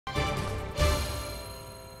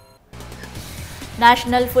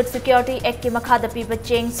National Food Security Act ki makhada piba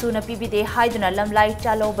cheng suna pibide haiduna lamlai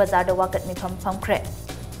chalo bazar da wakat mi phamkhre.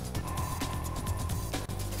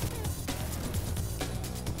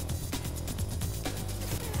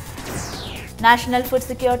 National Food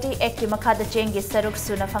Security Act ki makhada cheng gi saruk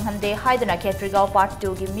suna phanghande haiduna Khetrigao Part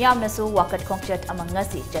 2 gi miyam nasu wakat khongchat amang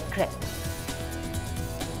ngasi chatkre.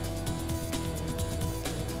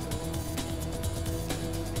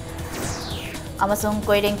 Amasung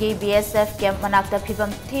koirengi BSF camp manakta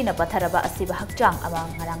phibam thina patharaba asiba hakchang amang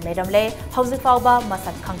ngarang leiramle hauzik fauba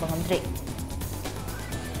masak khangba ngamdri.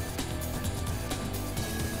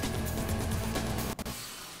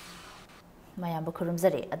 Mayam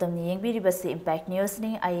bakhurumzari adamni yengbiribasi Impact News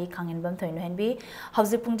ni ai khanginbam thoinu henbi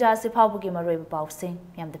hauzik pungja se phaubugi maroiba pausing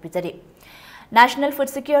yamda pijari. National Food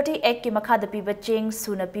Security Act ki makhada piba cheng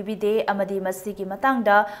suna pibide amadi masi ki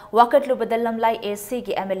matangda wakat lubadal lamlai AC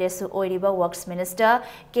ki MLA su oiriba Works Minister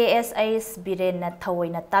KSIS Biren na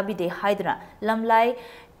thawoina tabide haiduna lamlai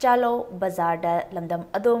chalo bazar da lamdam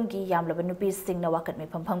adom gi yamlaba nupi singna wakat mi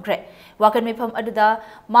phamkhre wakat mi pham aduda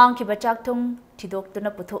mang ki bachak thung thidok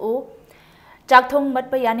tuna puthu Chakthong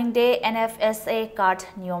matpa yaning de NFSA card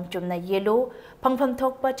niyom chumna yelo phangpham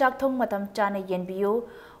thokpa chakthong matam chana yenbiyo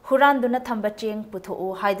Huranduna thamba cheng putho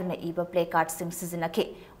haiduna iba play card sing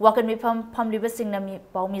sizinake wakan mi pham liba sing nami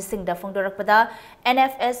paumi sing da phongdorakpada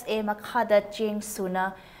NFSA makhada cheng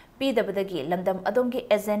suna PWDagi lamdam adongi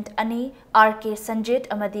agent ani RK Sanjit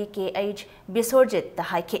amadi KH Bisorjit ta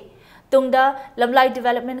haike tungda lamlai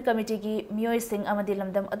development committee gi miyoi sing amadi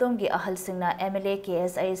lamdam adongi ahal singna MLA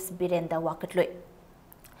KSIS Birenda wakatloi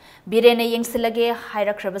Birene yengsilage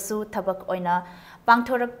hairakrabasu thabak oina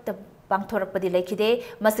pangthorak padi lekhide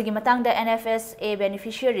masigi matangda NFSA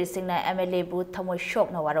beneficiary singna MLA bu thamoi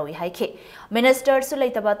shok na warawi haike minister su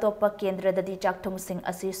leitaba topa kendra dadi chakthong sing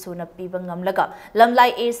asi suna piba ngamlaga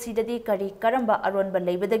lamlai AC dadi kari karamba aronba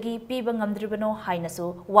leibadagi piba ngamdribano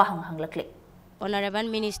hainasu wahang hanglakle Honorable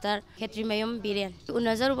Minister Khetrimayom Biren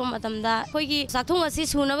Unazaruba matamda khoigi sakthong asi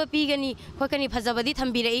sunaba pigani khokani phajabadi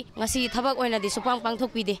thambirei ngasi thabak oina di supang pangthok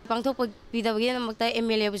pidabagi namakta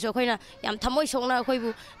MLA bu khoina yam thamoi sokna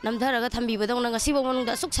khoibu namdharaga thambibadong ngasi bo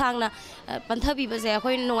manungda suk sangna panthabi baje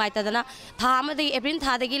khoi nungai tadana tha amadi April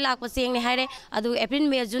tha dagi lakpa cheng ne haire adu April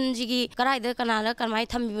May June jigi karai da kanala kanmai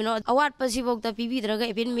thambibino award pasibokta pibidraga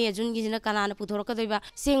April May June gi jina kanana puthoraka doiba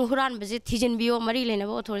seng huran baje thijin biyo mari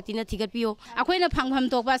lenaba authority na thigat biyo akoina phangpham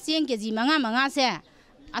tokpa cheng keji manga se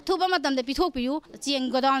athuba matam da pithok piyu cheng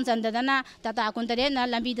godown chandadana tata kuntare na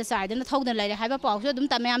lambi da side na thaudan laire haiba pawsu dum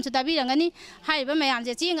tamayam su tabi rangani haiba mayam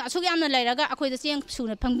je cheng asuk yamna lairaga akoi da cheng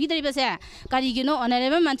suna phangbi dariba se karigino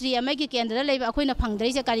honorable mantri amai ki kendra leiba akoina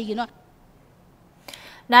phangdari se karigino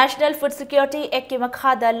National Food Security Act ki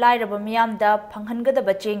makhada lairaba miyam da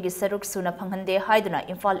phanghangadaba cheng gi saruk suna phanghande haiduna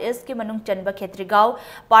Imphal East ki manung chanba Khetrigao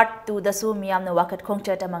Part 2 da su miyam na wakat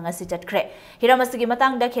khongchat amang asi chatkre hiramasigi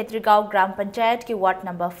matang da Khetrigao Gram Panchayat ki Ward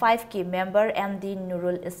number 5 ki member MD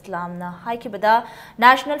Nurul Islam na haikibada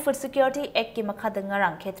National Food Security Act ki makhada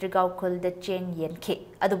ngarang Khetrigao khul da cheng yenkhe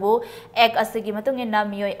adubu act asigi matung na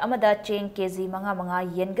miyoi amada cheng kg manga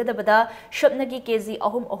yengadabada shopnagi kg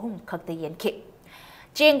ahum khakta yenkhe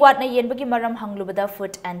Cheng wat na yenbagi maram hanglubada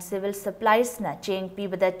Food and Civil Supplies na cheng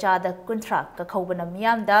pibada chada kuntra ka khawbana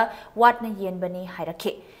miyam da wat na yenbani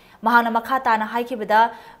hairakhe mahana makhata na haikibada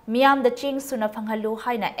miyam da cheng suna phanghalu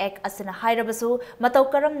haina ek asina hairabasu matau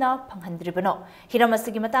karamna phanghandribano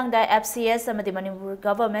hiramasigi matang da FCS amadi Manipur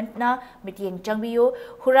government na mityeng changbiyo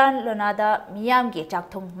huran lonada miyam ge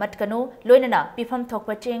chakthong matkanu loinana pifam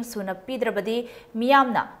thokpa cheng suna pidrabadi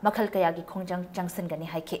miyam na makhal kaya gi khongjang changsangani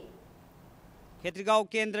haike Khetrigao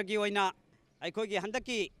Kendra ki oina aikhogi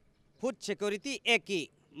handaki Food Security Act ki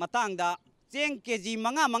matangda cheng kg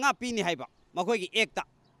manga pini haiba makhogi ekta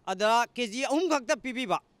ada kg ahum khakta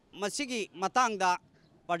pibiba masigi matangda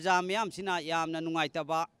parja miyam sina yamna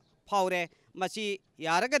nungaitaba phaure masi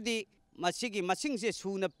yaragadi masigi masingse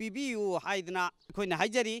suna pibiyu haidna khoina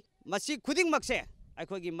haijari masi khuding makse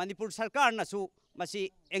aikhogi Manipur sarkar na su masi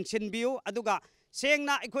action biu aduga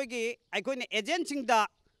sengna aikhoina agent singda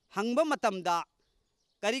hangba matamda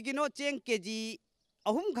karigino cheng keji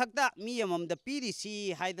ahum khakta mi amamda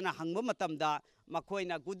pirisi haidna hangba matamda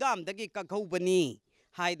makhoina gudam dagi kakhaubani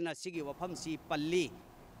haidna sigi wafamsi palli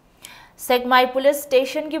Segmai Police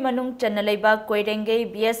Station ki manung chanalaiba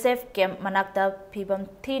koirenge BSF camp manakta phibam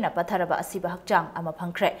thina patharaba asiba hakchang ama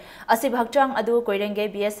phangkhre asiba hakchang adu koirenge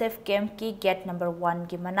BSF camp ki gate number 1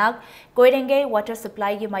 ki manak koirenge water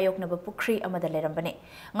supply gi mayok naba pukri amada lerambani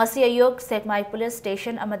ngasi ayok Segmai Police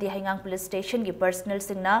Station amadi Haingang Police Station gi personnel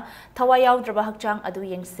singna thawayaw draba hakchang adu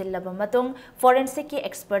yengsil laba matung forensic ki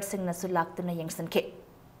expert singna su laktuna yengsanke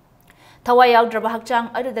Thawai yaudraba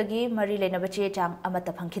hakchang adudagi mari leinaba che chang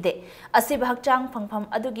amata phangkhide. Asiba hakchang phangpham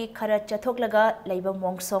adugi khara chathoklaga leiba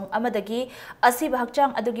mongsong amadagi asiba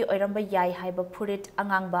hakchang adugi oiramba yai haiba phurit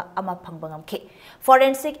angangba ama phangbangam khe.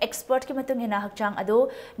 Forensic expert ki matung ina hakchang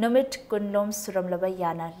adu numit kunlom suramlaba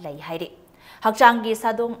yana lai haire. Hakchangi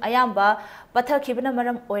sadong ayamba pathakibana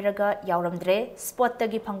maram oiraga yauramdre spot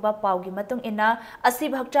tagi phangba paugi matung ina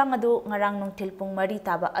asib hakchang adu ngarang nungthil pung mari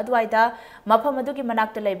taba adwaida mafam adugi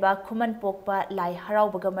manakta leiba khuman pokpa lai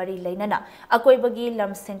haraubaga mari leinana akoibagi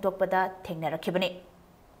lam sengtokpada thengnarakibani.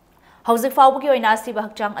 Hauzik faubugi oina asib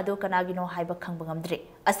hakchang adu kanagino haiba khangbangamdre.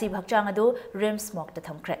 Asib hakchang adu rim smoke ta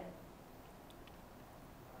thamkre.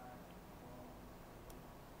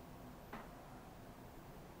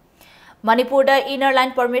 Manipur da inner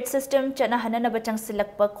line permit system chana hanana bachang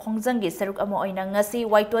silakpa khongjang gi saruk amo oina ngasi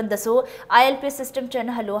Waiton dasu ILP system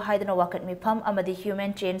chana halu haidana wakat mi pham amadi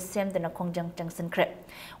human chain sem dana khongjang changsan khre.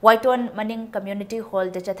 Waiton maning community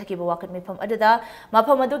hall da chathaki ba wakat mi pham adada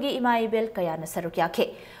mafam adugi imaibel kayana saruk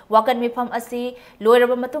yakhe. Wakat mi pham asi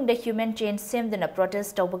loiraba matung da human chain sem dana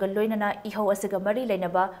protest tawbaga loinana ihau asiga mari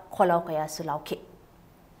leinaba kholau kaya sulaukhe.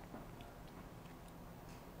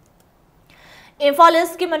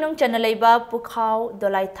 Infalis ki manung chanalaiba pukhau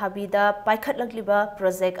dolai thabida paikhat lagliba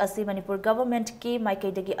project asi Manipur government ki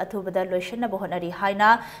maikaidagi athubada loishana bohonari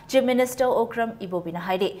haina Chief Minister Okram Ibobina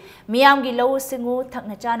haide miyam gi law singu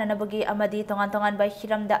thakna chana nabagi amadi tongan tongan bai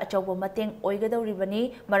hiramda achawbo mateng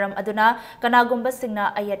oigadawribani maram aduna kanagumba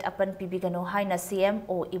singna ayat apan pibigano haina CM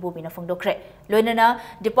o Ibobina phongdokre loinana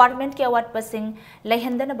department ki awat pasing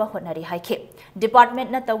laihandana bahonari haike department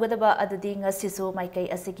na tawgadaba adudi ngasisu maikai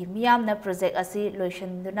asigi miyam na project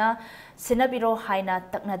loishanduna sinabiro haina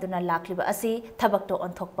taknaduna lakliba asi thabakto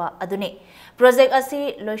onthokpa aduni project asi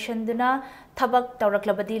loishanduna thabak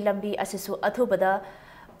tawraklabadi lambi asisu athubada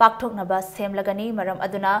pakthoknaba semlagani maram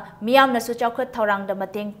aduna miyamnasu chawkhat thorangda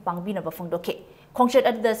mateng pangbinaba phongdokhe khongchet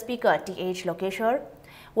adda speaker TH Lokeshwar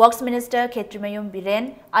Works Minister Khetrimayum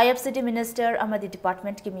Biren IFCD Minister amadi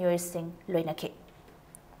department ki Miyoi Singh loinakhe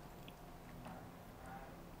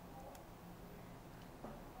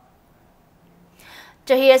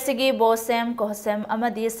Chahiasigi Bosem Kohsem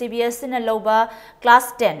Amadi CBS in a loba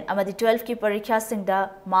class 10 Amadi 12 ki parikha singda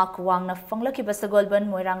mark wang na fanglaki basagolban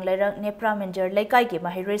moirang lerang nepra menjer laikai ki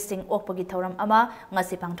mahire sing okpagi thoram ama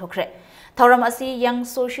ngasi pangthokre thoram asi young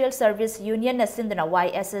social service union na sindna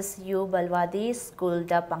YSSU Balwadi school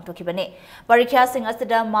da pangthokibane parikha sing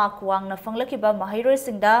asida mark wang na fanglaki ba mahire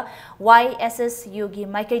singda YSSU gi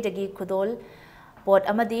maikai dagi khudol pot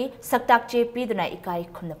amadi saktak che piduna ikai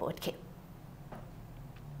khumna potke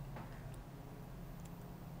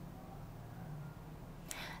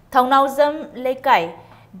Thaunawzam Lekai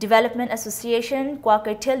Development Association kwa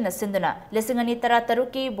kaithel na sinduna lesingani tara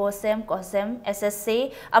taruki Bosem Kohsem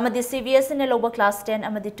SSC amadi CBS in loba class 10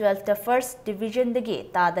 amadi 12 the first division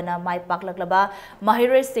dagi tadana mai paklaklaba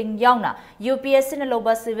Mahire Singh yauna UPSC in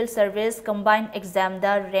loba civil service combined exam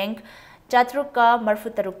da rank Chatruka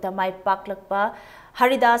Marfutarukta mai paklakpa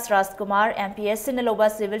Haridas Rajkumar MPSC in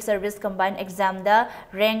loba civil service combined exam da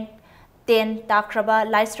rank 10 takraba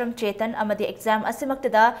Lystrom Chetan amadi exam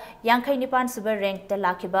asimaktada Yankai Nipan Super rank ta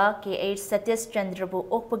lakiba KH Satish Chandrabu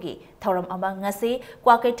Okpagi Thoram ama ngasi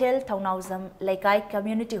Kwakaitel Thaunawzam Laikai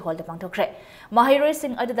Community Hall da pangthokre Mahire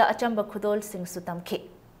Singh adada achamba khudol Singh sutamkhe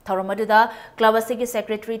Thoram adada club asigi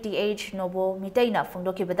secretary TH Nobo Mitaina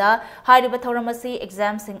phongdokibada hairiba thoram asi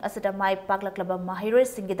exam sing asada mai paklaklaba Mahire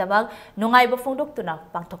Singh gidamak nungaiba phongdoktuna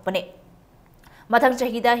pangthokpane mathang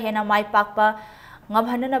chahida hena mai pakpa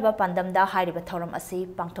ngabhananaba pandamda hairiba thoram asi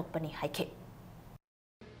pangthokpani haike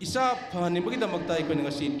isa phanibagi damakta aikoina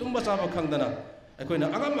ngasi tumba chaba khangdana aikoina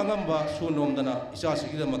angamba sunomdana isa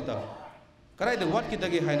sigi damakta karai da wat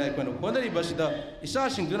kitagi haina aikoina honari basida isa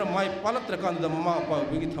singduna mai palatra kanda mama pa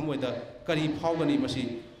bigi thamoida kari phawgani masi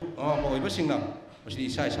mama pa oibasingna masi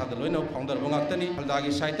isa isa da loina foundar bangaktani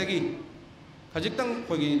haldagi saitagi khajiktang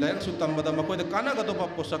khogi lairak su tambada makoida kana gadoba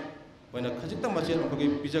posak oina khajiktang machel khogi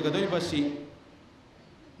bijagadoi basi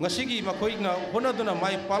ngasigi makoina honaduna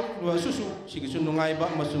mai pal susu sigisu nungaiba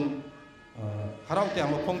masung haraute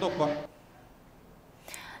ama phongdokba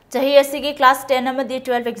Chahi asigi class 10 amadi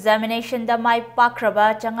 12 examination da mai pakraba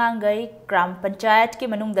changangai gram panchayat ki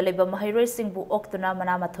manung daliba Mahire Singh bu oktuna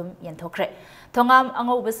manamathum yanthokre Thongam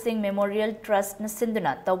Angauba Singh Memorial Trust na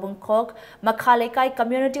sinduna Taubung Khok Makhalekai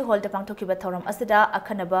Community Hall da pangthokiba thoram asida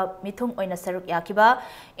akhanaba mithung oina saruk yakiba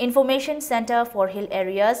Information Center for Hill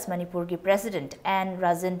Areas Manipur gi President and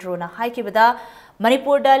Rajendro na haikibada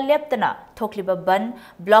Manipur da leptana thokliba ban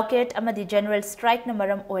blockade amadi general strike na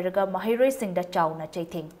maram oiraga Mahire Singh da chauna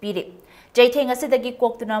chaitheng pire Jaitheng asidagi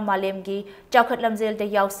koktuna malemgi chawkhat lamjel de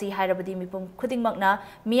yausi hairabadi mipum khudingmakna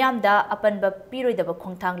miyamda apanba piroidaba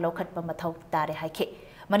khongthang lokhatpa mathau tare haike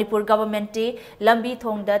Manipur government lambi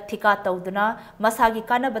thongda thika tawduna masagi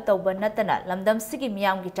kanaba tawba natana lamdam sigi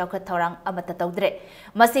miyam gi chawkhat thorang amata tawdre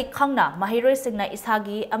masi khangna mahiroi singna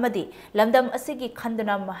isagi amadi lamdam asigi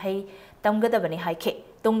khanduna mahai tamgadabani haike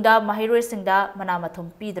tungda mahiroi singda manamathum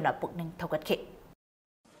piduna pukning thogatke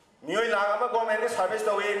Miyoi lagama government service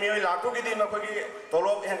tawi miyoi laktu gi di makhoi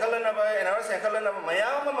tolop henkalana ba NRS henkalana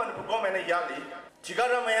mayam Manipur government yali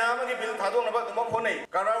Chikara mayam gi bil thadong na ba dum khonai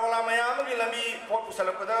karawala mayam gi lambi pot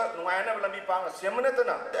pusalakada nuaina lambi pang semna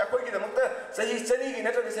tana akoi gi damakta sahi chani gi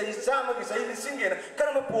nata sahi chama gi sahi lising gi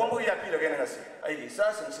karama pom gi yapi lage na ngasi ai gi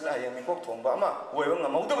sa sinsila yang mi kok thongba ma woiba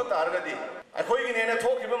ngamauda ba targa di akoi gi ne na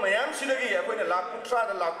thokiba mayam silagi akoi na lak putra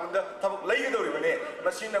da lak punda thabuk lai gi dori bane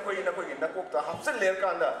masin akoi gi na kok ta hapsal ler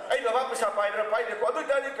kanda ai baba pisa pai ra pai de ko adu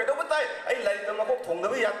ta ni kedo batai ai lai ta ma kok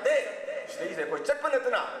thongda ba yatte sei se ko chatpa na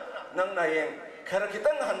tana nang na yang Nauria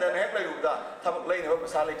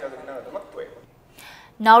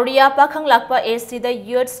Pakhang Lakpa AC the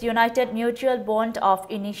Youths United Mutual Bond of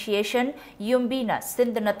Initiation Yumbina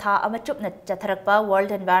Sindanatha Amachupna Chatharakpa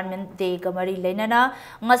World Environment Day Gamari Lenana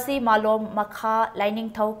Ngasi Malom Makha Lining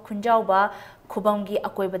Thau Kunjauba Kubamgi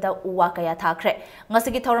Akoibada Uwa Kaya Thakre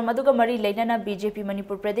Ngasigi Thoram Aduga Mari Lenana BJP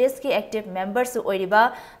Manipur Pradesh ki active members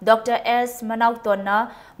Oiriba Dr. S.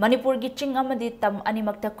 Manautona Manipur gi Ching Amadi Tam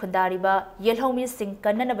Animakta Khundariba Yelhomi Singh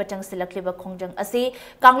Kanana Bachang Silakliba Khongjang Asi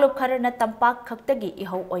Kanglop Kharana Tampak Khaktagi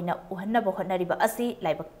Iho Oina Uhanna Bohonariba Asi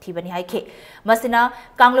Laibak Thibani Haike Masina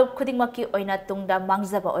Kanglop Khudingmaki Oina Tungda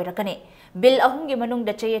Mangzaba Oirakane Bill Ahungi Manung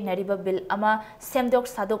Dachaye Nariba Bill Ama Semdok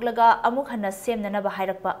Sadoklaga Amukhana Semnana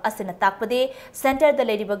Bahairakpa Asina Takpade Center the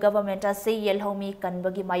Lady government say Yelhomi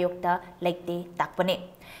Kanbagi Mayokta like the Takpane.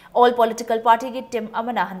 All political party gi Tim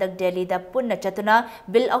Amana Handak Delhi da Punna Chatuna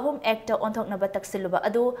Bill Ahum Actor on Tok Nabatak Siluba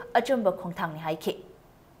Adu Achumba Kongtang Haike.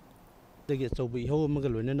 The Sobi Ho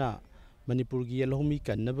Magalunana Manipur gi Yelhomi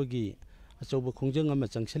Kanabagi Asoba Kongjang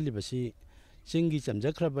Amachang Silibasi Singi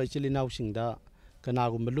Samjakra by Chilinau Singda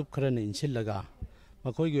Kanagum Balup Karan in Silaga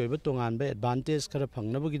Makoy Betongan by advantage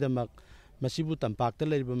Karapang Nabagi Damak Masibu Tampakta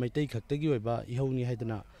Labor may take Hatagiba, Ihoni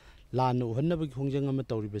Hadana, Lano, Hanabi Kongjang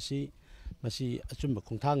Amatoribasi, Masi Achumba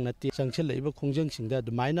Kontang Nati, Sanction Labor Konjunction that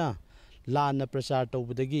the Mina, Lana Prasar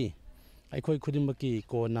Tobudagi, I quite Kudimaki,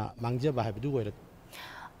 Kona, Mangja Bahabu.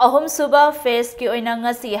 Ahum Suba face ki oina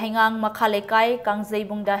ngasi hangang makhalekai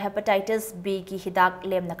kangjebungda hepatitis B ki hidak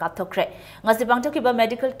lem na kapthokre ngasi bangthokiba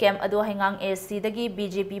medical camp adu hangang AC dagi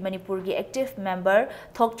BJP Manipur gi active member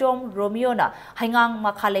Thokchom Romeo na hangang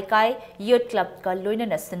makhalekai youth club ka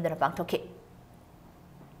loinana sindana bangthoki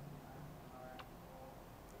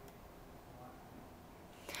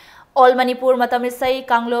All Manipur Matamisai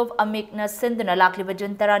Kanglov Amikna Sindana Lakliba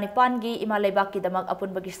Juntara Nipangi Imalebaki Damak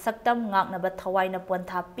Apun Bagi Saktam Ngak Nabat Hawaii na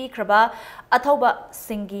Puanta Pikraba Atauba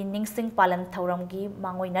Singi Ningsing Palan Tauramgi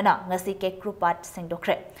Mangoi Nana Ngasi Ke Krupat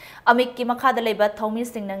Singdokre Amik Ki Makada Leba Thomi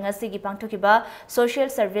Sing na Ngasi Gi Pangtokiba Social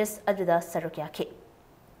Service Aduda Sarukyaki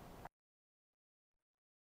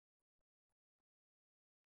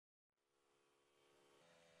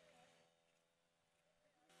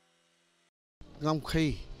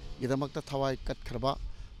Ngamkhay Idamakta Thawai Kat Kraba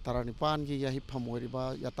Taranipan gi Yahi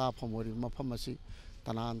Pamoriba Yata Pamori Mapamasi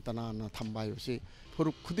Tanan Tambayosi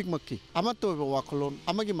Puru Kudikmaki Amato Wakolon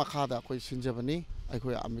Amagi Makada Koi Sinjabani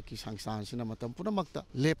Akoi Amiki Sangsan Sinamatam Punamakta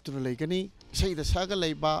Lep to the Legani say the Saga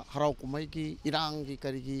Leba Haraukumaiki Irangi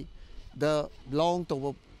Karigi the long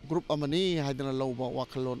to group Amani Hadana Loba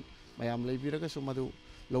Wakalon Mayam Lebiraga Sumadu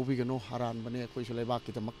Lobigano Haran Bane Koi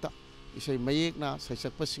Lebaki the Makta Isay Mayekna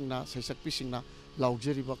Sasak Passingna Sasak Pissingna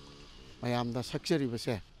Laujeriba Mayamda Sakseri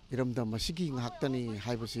Base Iramda Masiki Haktani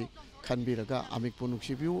Hibasi Kanbiraga Amik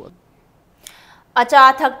Punuksibu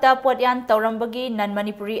Acha Thakta Podyan Taurambagi Nan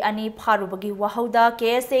Manipuri Ani Parubagi Wahauda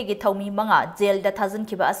KSA gi Thomi Manga Jail da Thazan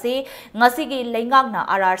Kiba Ase Ngasigi Lengangna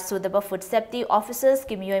RR Sudaba Food Safety Officers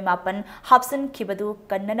Kimiyoi Mapan Hapsan Kibadu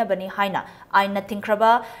Kannana Bani Haina Aina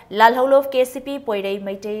Thinkraba Lalholov KCP Poirei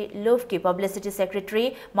Maitei Love Ki Publicity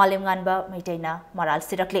Secretary Malim Nganba Maitena Maral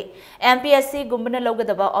Sirakli MPSC Gumbana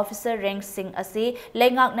Logadaba Officer Rank Singh Ase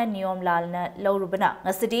Lengangna Niyom Lalna Laurubana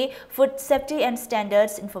Ngasidi Food Safety and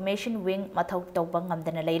Standards Information Wing Mathau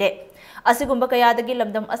Bangamdana Lady. Asigumba Kayadagi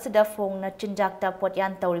Lamdam Asida Fong na Chinjakta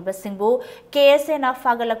Potyan Tauriba Singbu, KSA na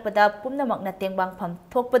Fagalakpada Pumna Magna Tengbang Pam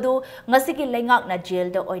Tokpadu, Ngasigi Lengak na jail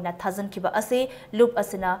da Oina Thazan Kiba Ase, Loop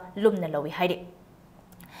Asina Lumna Lawi Haidi.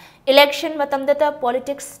 Election matamdata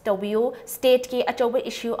politics tawbiu state ki achoba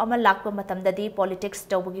issue ama lakpa matamdadi politics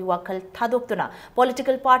tawbugi wakal thadokuna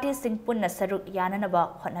political parties sing punna saruk yananaba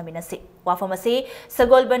hotnaminasi wafamasi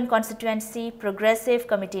Sagolban constituency progressive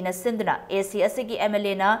committee na sinduna AC asigi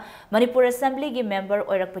MLA na Manipur assembly gi member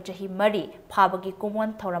oirakpa chahi mari phabagi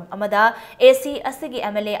kumon thoram amada AC asigi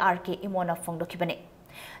MLA RK imona phongdokibane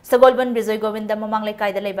Sagolban Bijoy Govinda Mamanglai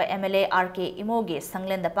Kaida Leba MLA RK Imoge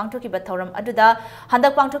Sanglenda Pangtokiba Thoram Aduda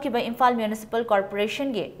Handak Pangtokiba Imphal Municipal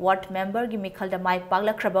Corporation ge ward member gi Mikhalda Mai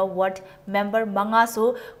Paglakraba ward member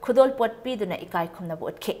Mangasu Khudol Pot Piduna Ikai Khumna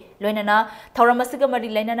Botke Loinana Thoram Asiga Mari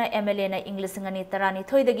Lainana MLA na Englishingani Tarani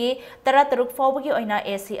Thoidagi Tara Taruk Fawbagi Oina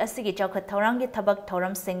AC Asigi Chawkhat Thorangi Thabak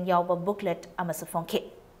Thoram Sing Yawba booklet amasu phongke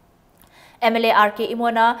MLA RK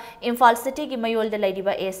Imona Imphal City gi mayol da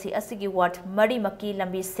laidiba AC asigi ward mari maki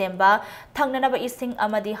lambi semba thangnanaba ising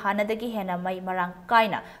amadi hanadagi hena mai marang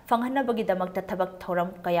kaina phanghanabagi damakta thabak thoram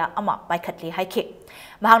kaya ama paikhatli haike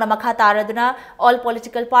mahangna makha taraduna all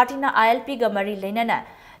political party na ILP ga mari leinana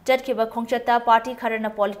Jatkiba Khongchata party kharana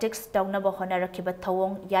politics tawnaba honarakhiba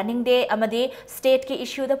thawong yaningde amadi state ki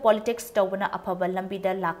issue da politics tawbana afaba lambi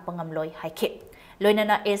da lakpangamloi haike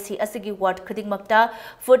Loinana AC asigi ward khudingmakta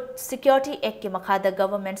Food Security Act ki makhada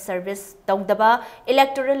government service tawdaba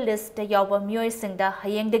electoral list ta yawba miyoi singda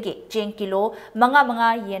hayengdagi cheng kilo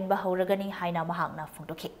manga yenba hauragani haina mahangna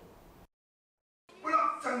phongdokhi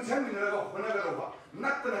pulak changchang minaraga honagarawa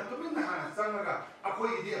nattana tuminna hana changaga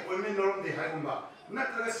akoi idi appointment norom de haigumba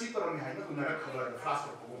natraga sitorom ni haina kunara khabar fast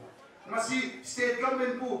ko masi state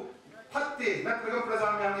government bu fatte natraga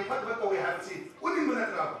prajam yani fatwa ko haisi udin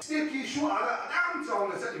natraga state ki issue ara adam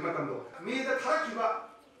chawna sa imatamdo me da tharakiba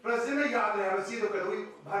president yaad hai hasi do kadoi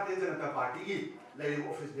bharatiya janata party ki lai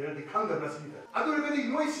office there di khang da nasi adu regadi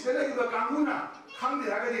noi sidela ki kanuna khang de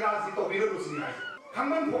ragadi raji to biro lusni hai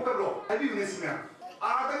khangman phokabro abi unesina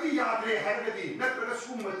आदमी याद रहे हर गदी नत्रगा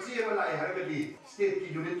सुम मची वाला हर गदी state की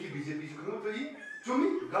unit की BJP से खंगम तरी जुमी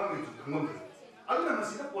गवर्नमेंट खंगम तरी अदुना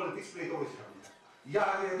मसीदा पॉलिटिक्स प्ले तो होइसा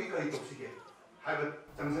याद रहे भी कई तोसिके हाइबत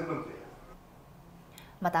जंगजन बनते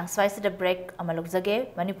Matang Swaisida break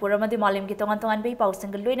amalukzage Manipur amadi malim ki tongan tongan bei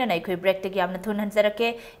pausing luina na ikoi break tegi amna thun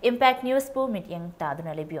hanjarake Impact News pu meeting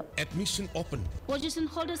taduna lebio Admission open Position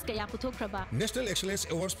holders kaya puthokraba National Excellence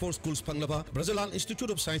Awards for Schools Panglaba Brazilian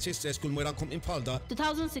Institute of Sciences School Moirangkhom Imphal da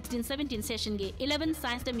 2016-17 session ge 11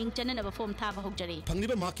 science da ming channel aba form tha ba hokjari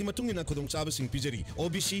Phangliba maki matungina khudong chaba sing pijari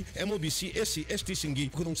OBC MOBC SC ST singi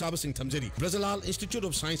khudong chaba sing thamjari Brazilian Institute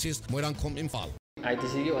of Sciences Moirangkhom Imphal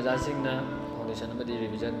ITC ki oja singna foundation amadi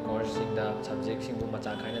revision course singda subject singbu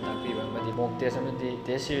macha khaina takpiba amadi mock test amadi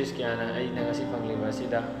test series kiana ai na ngasi pangliba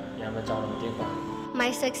sida yama chawna mateng pa My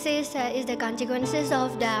success is the consequences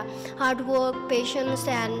of the hard work, patience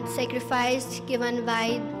and sacrifice given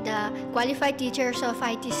by the qualified teachers of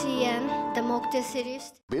ITC and the mock test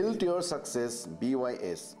series. Build your success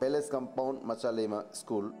BYS Palace Compound Machalema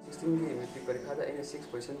School. 16 की metric परीक्षा दा इन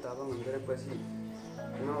 6% ताबा मंदर पसी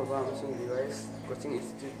इमा बाबा अमसुंग BYS coaching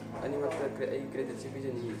institute अनिमत आई credit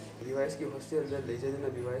सिपिजनी BYS की hostel दा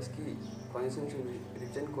लेजेदना BYS की foundation से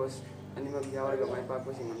रिविजन कोर्स अनिमत यावरगा माय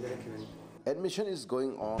पाको सिंग मंदर खिबनी Admission is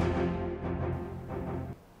going on.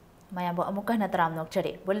 Mayambo amukah na taram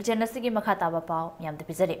nokchari. Bulletin nasigi makhataba pao yam de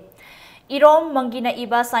pizari. Irom mangina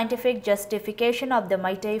iba scientific justification of the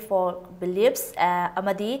Meitei folk beliefs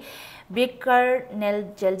amadi Bikar Nel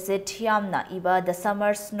Jelzetiamna iba the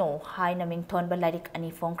summer snow high naming ton ba lairik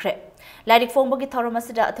ani fongkre. Lairik fongbagi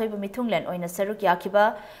thoromasida athoiba mithunglen oina saruk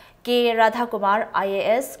yakiba K Radha Kumar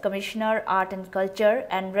IAS Commissioner Art and Culture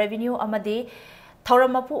and Revenue amadi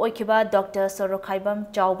Thoramapu oikiba Dr.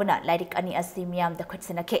 Sorokhaibam Chaubana Lairik Ani Asimiam the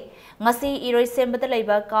Kutsinake. Ngasi Iroi Sembata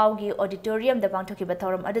Laiba Kaugi Auditorium the Bangtokiba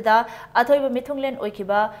Thoram Adada, Atoiba Mithunglen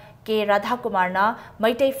oikiba K Radha Kumarna,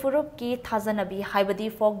 Maitei Furup ki Thazanabi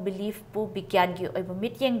Haibadi folk belief pu Bikyangi Oiba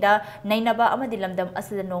Mityengda, Nainaba Amadilamdam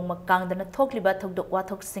Asidanong Makangdana Thokliba Tokdok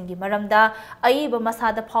Watok Singi Maramda, Aiba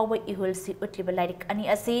Masada Power Ihul Si Utliba Lairik Ani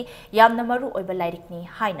Asi, Yamnamaru Oiba Lairik ni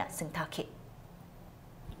Haina Singtake.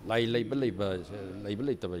 Lai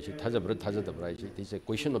taba si thajabra thajadabra si it is a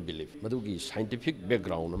question of belief madugi scientific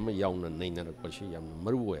background ama yauna naina rakpa si yam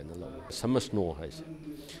maru na la samasno hai si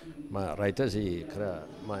ma writer si khara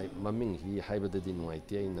mai maming hi haibada din wai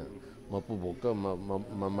ti aina mapu boka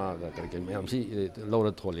mama ga karke mayam si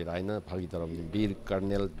lawra tholi raina phagi taram ni bir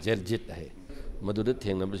kernel jerjit hai maduda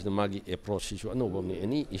thengna bas magi approach si su anobam ni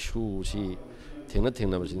any issue si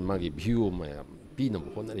thengna bas magi view mayam Pina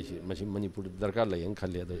Honari, Manipur Darka and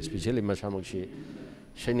Kalia, especially Mashamakshi,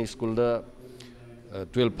 Shainik School,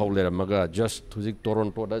 12 Paulera Maga, just to the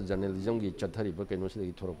Toronto, journalism, Chatari, Bakan was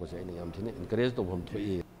the Toroko, and encouraged of him to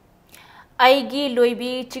eat. Aigi loibi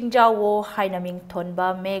chingjawo hainaming thonba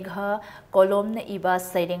megha kolomna iba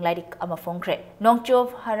saireng lairik ama phongkre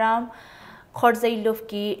nongchov haram khorjai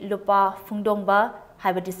lufki lupa phungdongba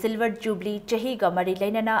haibadi silver jubilee chahi ga mari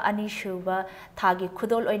lainana ani shuba thagi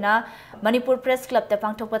khudol oina Manipur Press Club ta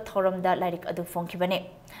pangthokpa thoram da lairik adu phongkhibane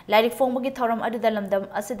lairik phongbagi thoram adu da lamdam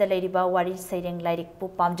asida leiriba wari saireng lairik pu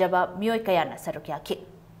pamjaba mioi kayana sarukyakhi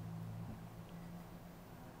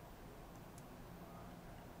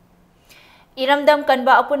Iramdam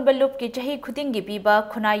kanba apun balup ki chahi khudingi piba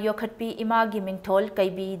khunai yokhatpi ima gi mingthol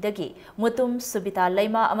kaibi dagi mutum subita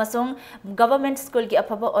laima amasong government school ki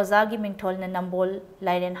aphaba oza gi mingthol na nambol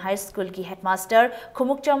Lairen High School ki headmaster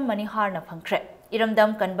khumukcham manihar na phangkhre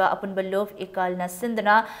Iramdam kanba apun balup ikal na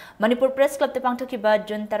sindana Manipur Press Club te pangthokiba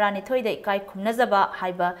June 12 da ikai khumnajaba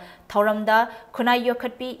haiba thauramda khunai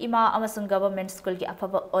yokhatpi ima amasong government school ki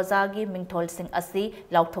aphaba oza gi mingthol sing asi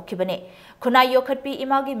lauthokibane khunai yokhatpi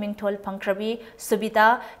ima gi mingthol phangkhrabi subita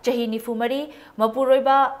chahi nifumari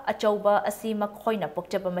mapuroiba achauba asi makhoina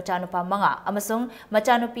pokchaba machanupa manga amasong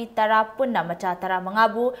machanupi tara punna macha tara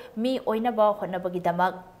mangabu mi oinaba hotnabagi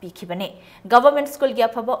damak pikhibane government school gi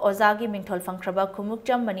aphaba oza gi mingthol phangkhraba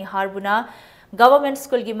khumukcham mani harbuna government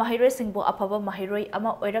school gi mahiroi singbu aphaba mahiroi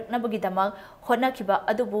ama oiraknabagi damak hotnakhiba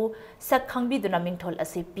adubu sak khangbiduna mingthol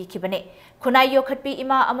asi pikhibane khunai yokhatpi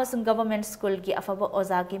ima amasung government school gi aphaba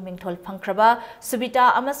oza gi mingthol phangkhraba subita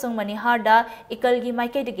amasung maniharda ikal gi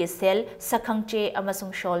maikaidagi sel sakhangche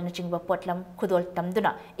amasung shol nachingba potlam khudol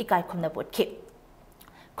tamduna ikai khumna botki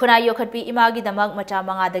khunai yokhatpi ima gi damak macha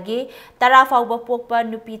manga dagi tara fawba pokpa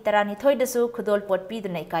nupi tarani thoidasu khudol potpi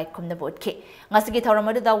duna ikai khumna botki ngasigi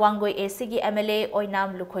thoramadu da wangoi AC gi MLA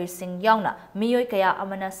oinam lukhoi sing yauna miyoi kaya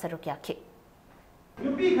amana sarukyakhi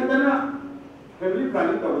nupi khadana family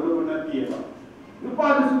planning tawdo na tieba nupa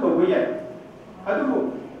dasu tawbo yai adubu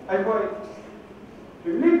aikoi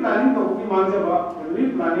family planning tawki mangjaba family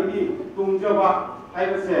planning gi tungjaba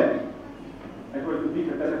haibase aikoi nupi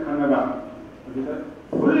khadana khanaga aduda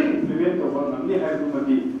fully implement tawba namni haibu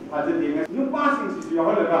magi ajade nupa sing si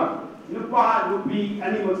yahalaga nupa nupi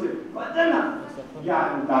animals badana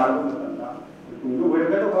yan daro matanda tunggu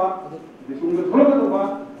werga tawba tunggu thologa tawba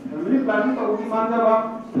family planning tawki mangjaba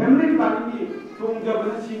family planning gi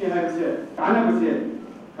tungjaba sine haibase kana base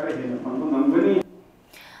kare hena pangbo mangani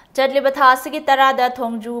Chadliba thasigi tarada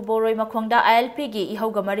thongju boroi makhongda ILP gi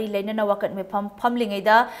ihauga mari leinana wakat me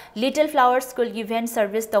phamlingaida Little Flower School gi van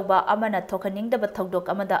service tawba amana thokaning da bathogdok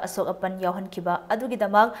amada asok apan yauhankhiba adugi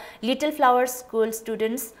damak Little Flower School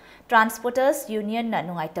Students Transporters Union na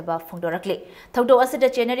nungaitaba phongdorakli thogdo asida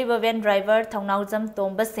cheneriba van driver thongnaujam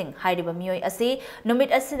tomba singh hairiba mioi asi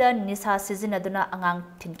numit asida nisa sizinaduna angang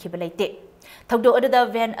thinkhiba leite thogdo aduda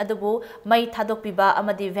van adubu mai thadokpiba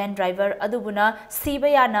amadi van driver adubuna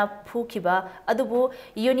sibaya phukhiba adubu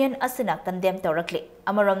union asina condemn tawrakli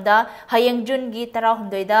amaromda hayeng June gi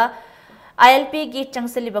 19 da ILP gi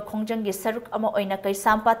changsaliba khongjang gi saruk ama oina kai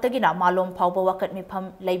sampatagina malom phawba wakat mifam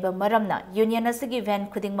leiba maramna union asigi van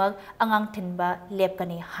khudingmak angang thinba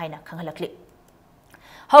lepkani haina khanghalakli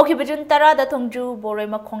Haukiba June 10 da thongju boroi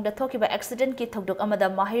makhongda thokiba accident ki thogdok amada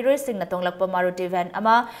mahiroi sing na tonglakpa Maruti van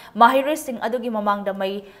ama mahiroi sing adugi mamangda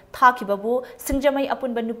mai thakibabu singjamai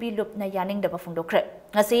apunba nupi lupna yaningdaba phongdokre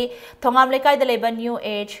ngasi thongam lekai da leba New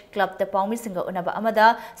Age Club ta pawmi singa unaba amada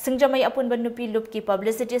singjamai apunba nupi lupki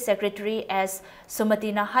publicity secretary as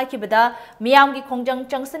Sumatina haikibada miyamgi khongjang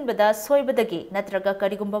changsinbada soibadagi natraga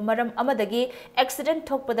karigumba maram amadagi accident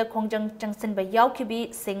thokpada khongjang changsinba yaukhibi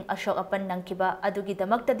sing ashok apan nangkiba adugi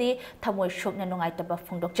damak tadi thamoi shokna nungaitaba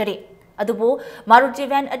phongdokchari adubu Maruti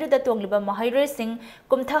van aduda tongliba mahairoi sing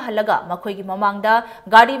kumtha halaga makhoigi mamangda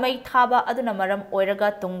gari mai thaba aduna maram oiraga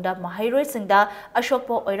tungda mahairoi singda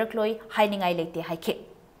ashokpo oirakloi hainingai leite haikhe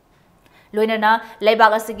loinana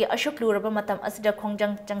leibag asigi ashok luraba matam asida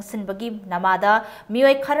khongjang changsinbagi namada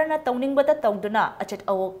mioi kharana tawningbata tawduna achat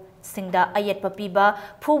awok singda ayet papiba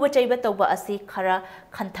phuba chaiba tawba asi khara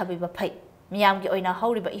khanthabiba phai miyamgi oina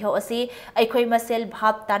hauriba iho asi aikhoi masel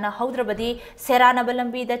bhab tana haudrabadi serana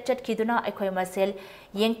balambi da chatkiduna aikhoi masel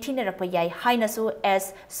yengthina rakpa yai hainasu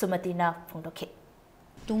as Sumatina phongdokhe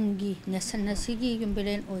tungi nasan asigi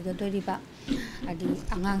yumbilen oigadoriba adi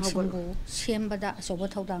angang singbu sembada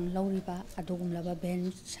asoba thodang lauriba adugumlaba ben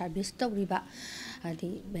service tawriba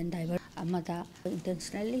adi ben driver amada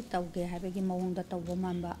intentionally tawge habegi mawongda tawbo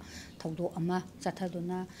mamba थौदोक अमा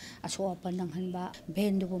चथदुना असो अपन नंगहनबा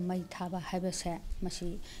भेन दुबु मई थाबा हाइबसे मसी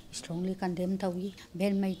strongly condemn Tawi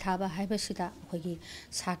भेन मई थाबा हाइबसिदा अखोगी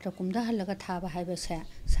Sartre कुमदा हलगा थाबा हाइबसे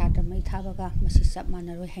Sartre मई थाबागा मसी सब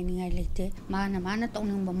मानरोय हाइनिंगाय लेते माना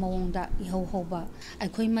तौनिंगबा मवंगदा इहौ हौबा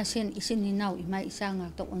अखोई मसेन इसिनि नाउ इमा इसा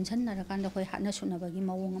ngakta onsannarakanda khoi hatna sunabagi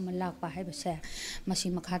mawong ama lakpa haibase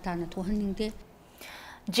masi makhata na thohaningde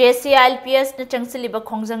JCILPS na changsiliba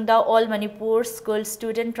khongjangda All Manipur School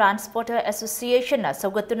Student Transporter Association na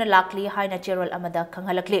saugatuna lakli haina cherol amada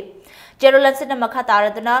khanghalakli cherol ansina makha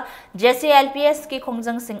taraduna JCILPS ki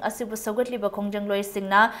khongjang sing asibu saugatliba khongjang loi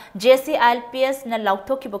singna JCILPS na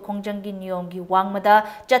lauthokiba khongjang gi niyom gi wangmada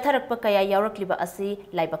chatharakpa kaya yaurakliba asi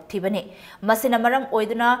laibak thibani masina maram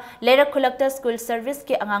oiduna lerak khulakta school service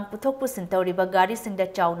ki angang puthok pusin tawriba gari singda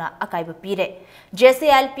chauna akaiba pire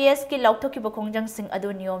JCILPS ki lauthokiba khongjang sing adu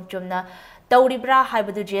नियम Chumna तौरिब्रा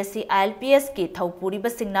हाइबदु JCILPS की थौपुरिबा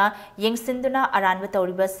सिंगना येंगसिंदुना अरानबा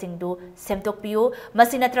तौरिबा सिंगदु सेमतोकपियु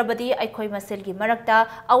मसिनत्रबदी अखोय मसेलगी मरक्ता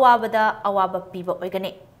अवाबा पीबा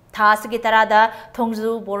ओइगने थासगी तरादा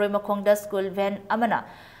थोंगजु बोरोय मखोंगदा school van अमना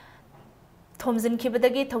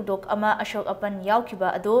थोमजिनखिबदगी थौदोक अमा अशोक अपन यावखिबा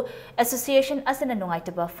अदु association असना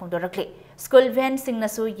नुंगाइतबा फोंदोरखले school van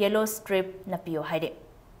सिंगनासु yellow strip नपियो हाइदे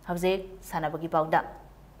हबजे सानाबगी पाउदा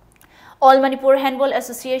All Manipur Handball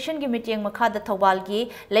Association की meeting मखादा Thoubal की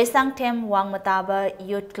लेसांग them वांग मताबा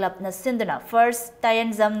youth club न सिंधना first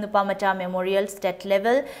तायनजम नुपामचा memorial state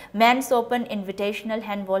level mains open invitational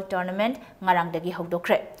handball tournament ngarangdagi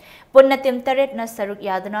hogdokre punna tim taret na saruk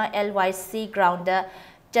yaduna LYC ground da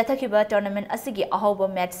chathakhiba tournament asigi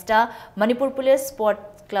ahoba match ta Manipur Police Sport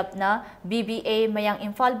Club na BBA mayang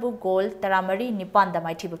Imphal bu goal taramari nipan da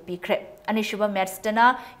maithiba pikre anishuba match tana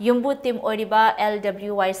yumbu team oriba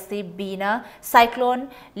LWYC B na Cyclone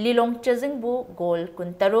Lilong Chazing bu goal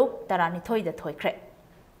kuntaruk tarani thoi da thoikre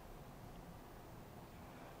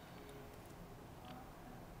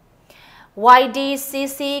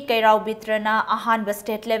YDCC Kairau Bitrana Ahanba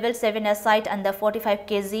State Level 7 aside under 45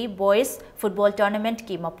 kg boys football tournament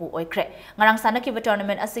ki mapu oikre ngarang sanakiba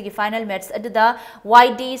tournament asigi final match aduda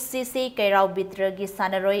YDCC Kairau Bitra gi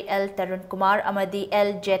Sanaroy L Tarun Kumar amadi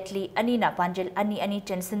L Jetli anina Panjil ani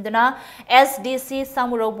chensinduna SDC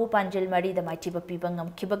Samurobu Panjil Mari the Maitiba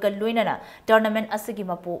Pibangam Kibaga Luinana tournament asigi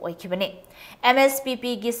mapu oikibane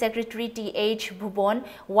MSPP gi Secretary TH Bhubon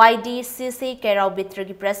YDCC Kairau Bitra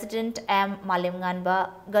gi President Malim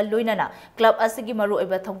Nganba Galuinana Club Asigi Maru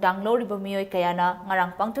Eba Thongdang Loriba Miyoi Kayana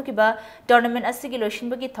Ngarang Pangtokiba Tournament Asigi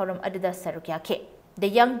Loshinbagi Thorum Adida Sarukyake The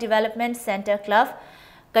Young Development Center Club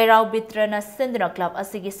Kairau Bitrana Sindana Club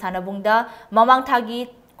Asigi Sanabungda Mamang Thagi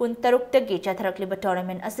Kuntaruktagi Chatharakliba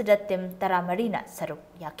Tournament Asida Tim Taramarina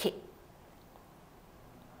Sarukyake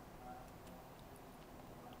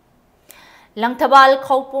Langthabal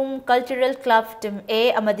Khopum Cultural Club Team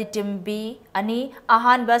A amadi Team B ani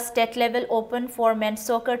Ahanba State Level Open 4-man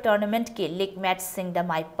soccer tournament ki league match singda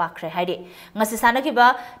mai pakre haide ngasi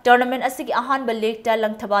sanakiba tournament asigi Ahanba league ta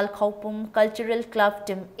Langthabal Khopum Cultural Club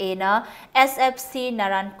Team A na SFC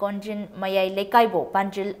Naran Konjin Mayai Lekaibo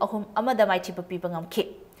Panjil ahum amada mai thipa pibangam ki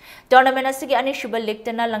Tournament asigi anishuba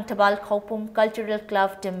ligtana Langthabal Khopum Cultural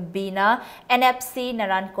Club Team B na NFC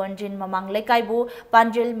Naran Konjin Mamang Lekaibu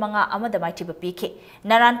Panjil Manga amada maitiba pike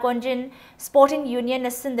Naran Konjin Sporting Union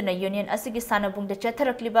asindana Union asigi sanabungda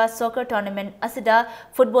chatharakliba soccer tournament asida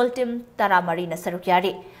football team taramari na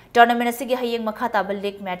sarukyari Tournament asigi hayeng makhataba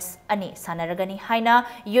league match ani sanaragani haina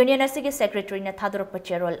Union asigi secretary na thadorpa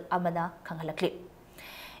cherol amada khanghalakli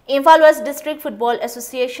Imphal West District Football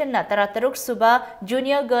Association na tarataruk suba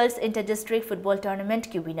Junior Girls Inter-District Football Tournament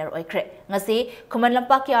ki winner oikre. Ngasi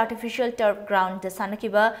Kumanlampa ki artificial turf ground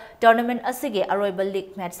sanakiba tournament asige aroiba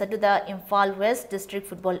league match saduda Imphal West District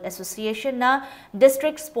Football Association na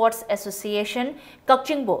District Sports Association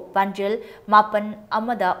Kakchingbo Panjil Mapan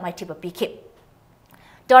Amada Maitiba Pike.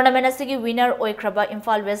 Tournament asigi winner oikraba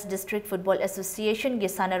Imphal West District Football Association gi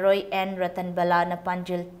Sanaroy N Ratan Bala na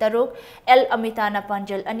Panjil Taruk L Amita na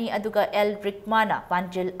Panjil ani aduga L Rikmana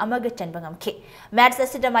Panjil amaga chanbangam ki match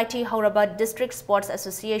asida maiti Hauraba District Sports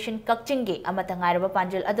Association Kakchingi amata ngairaba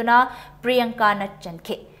Panjil aduna Priyanka na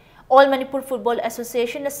chanke All Manipur Football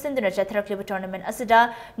Association na sinduna chatharakliba tournament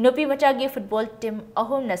asida Nupi Machagi football team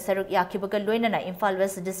ahum na saruk yakibaga loina na Imphal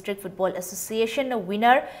West District Football Association na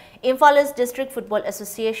winner Imphal West District Football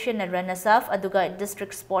Association na runners up aduga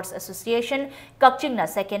District Sports Association Kakching na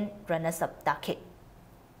second runners up take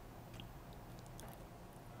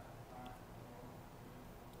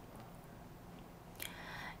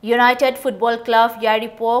United Football Club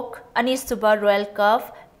Yaripok Anis Suba Royal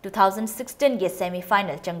Cup 2016 ge semi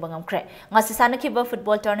final changbangam kre ngasi sanakhiba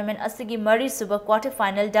football tournament asigi mari suba quarter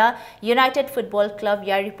final da United Football Club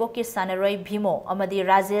Yaripo ki sanaroi Bhimo amadi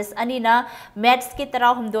Rajesh anina match ki tara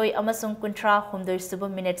humdoi amasung kuntra humdoi suba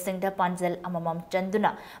minute singda panjal amamam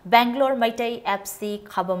chanduna Bangalore Maitai FC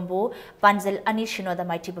Khabambu panjal ani shinoda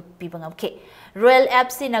maiti pibangam ke Royal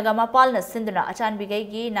FC Nagamapal na sinduna achan bigai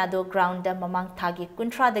gi nado ground da mamang thagi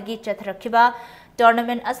kuntra dagi chathrakhiba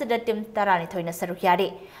tournament asida team tarani thoina saruk yari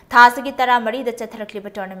thasigi tara mari da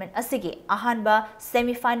chathrakliba tournament asigi ahanba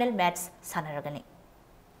semi final match sanaragani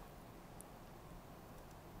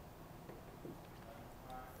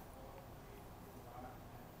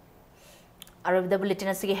Arab the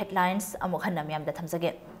bulletin asigi headlines amuk hanam yam da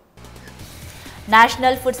thamjage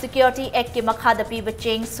National Food Security Act ki makhada piba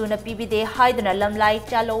cheng suna pibide haiduna lamlai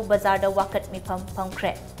chalo bazar da wakat mi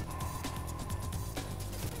pamkhre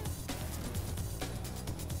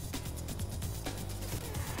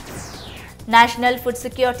National Food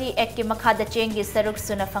Security Act ki makhada chengi saruk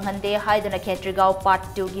suna fanghande haiduna Khetrigao Part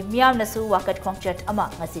 2 gi miyamna su wakat khongchat ama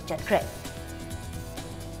ngasi chatkre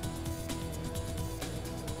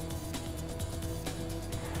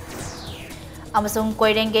amasung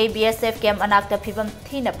koirengei BSF camp anakta phibam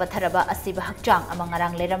thina patharaba asiba hakchang ama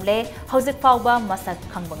ngarang leramle hojik fawba masak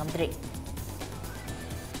khangbangamdri